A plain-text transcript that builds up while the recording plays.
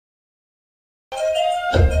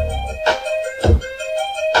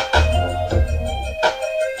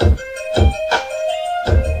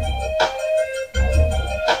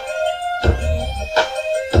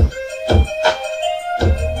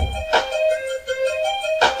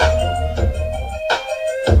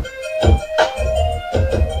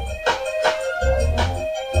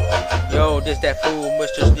Yo, this that fool,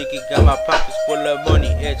 Mr. Sneaky, got my pockets full of money.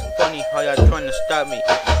 It's funny how y'all trying to stop me,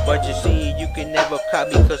 but you see, you can never cop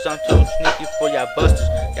me, cause I'm too sneaky for y'all busters.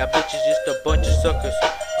 Y'all bitches just a bunch of suckers.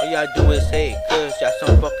 All y'all do is hate, cause y'all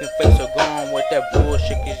some fucking fakes. So go on with that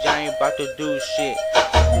bullshit, cause y'all ain't about to do shit.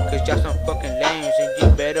 Cause y'all some fucking lames, and you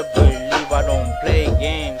better believe I don't play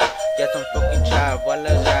games. Y'all some fucking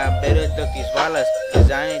chavalas, y'all better duck these valas,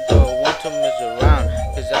 cause I ain't the one to mess around.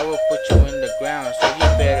 Cause I will put you in the ground, so you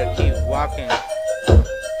better keep walking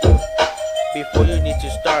before you need to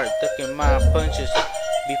start ducking my punches,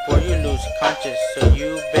 before you lose conscious. So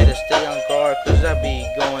you better stay on guard, cause I be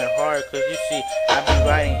going hard. Cause you see, I be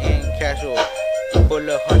riding in casual, full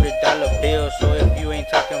of $100 bills. So if you ain't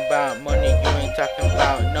talking about money, you ain't talking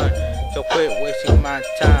about none. So quit wasting my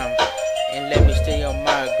time and let me stay on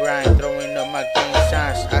my grind, throwing up my gang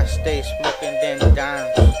signs. I stay smoking them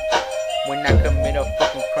dimes when I commit a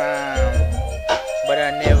fucking crime, but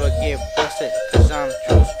I never get busted, cause I'm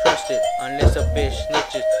true trusted, unless a bitch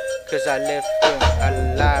snitches, cause I left him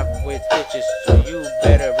alive with stitches. So you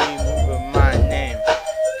better remember my name,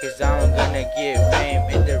 cause I'm gonna get fame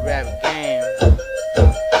in the rap game.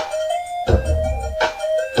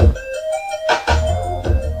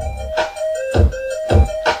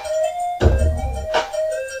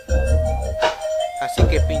 Así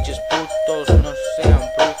que pinches putos no sean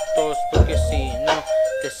brutos, porque si no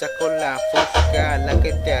te saco la fusca, la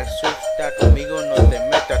que te asusta. Conmigo no te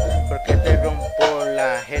metas, porque te rompo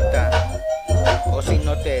la jeta, o si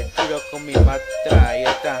no te tiro con mi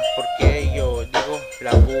matralleta, porque yo digo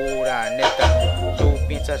la pura neta. Tú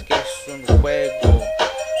piensas que es un juego,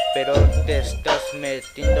 pero te estás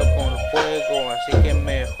metiendo con fuego. Así que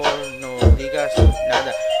mejor no digas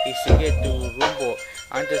nada y sigue tu rumbo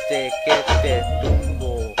antes de que te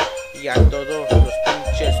tumbo. Y a todos los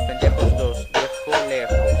pinches pendejos los dejo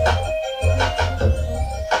lejos.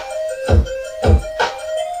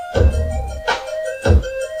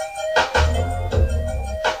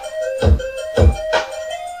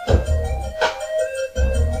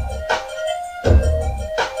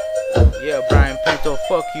 Yeah, Brian Pinto,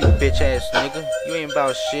 fuck you, bitch ass nigga. You ain't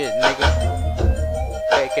about shit, nigga.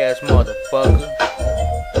 Fake ass motherfucker.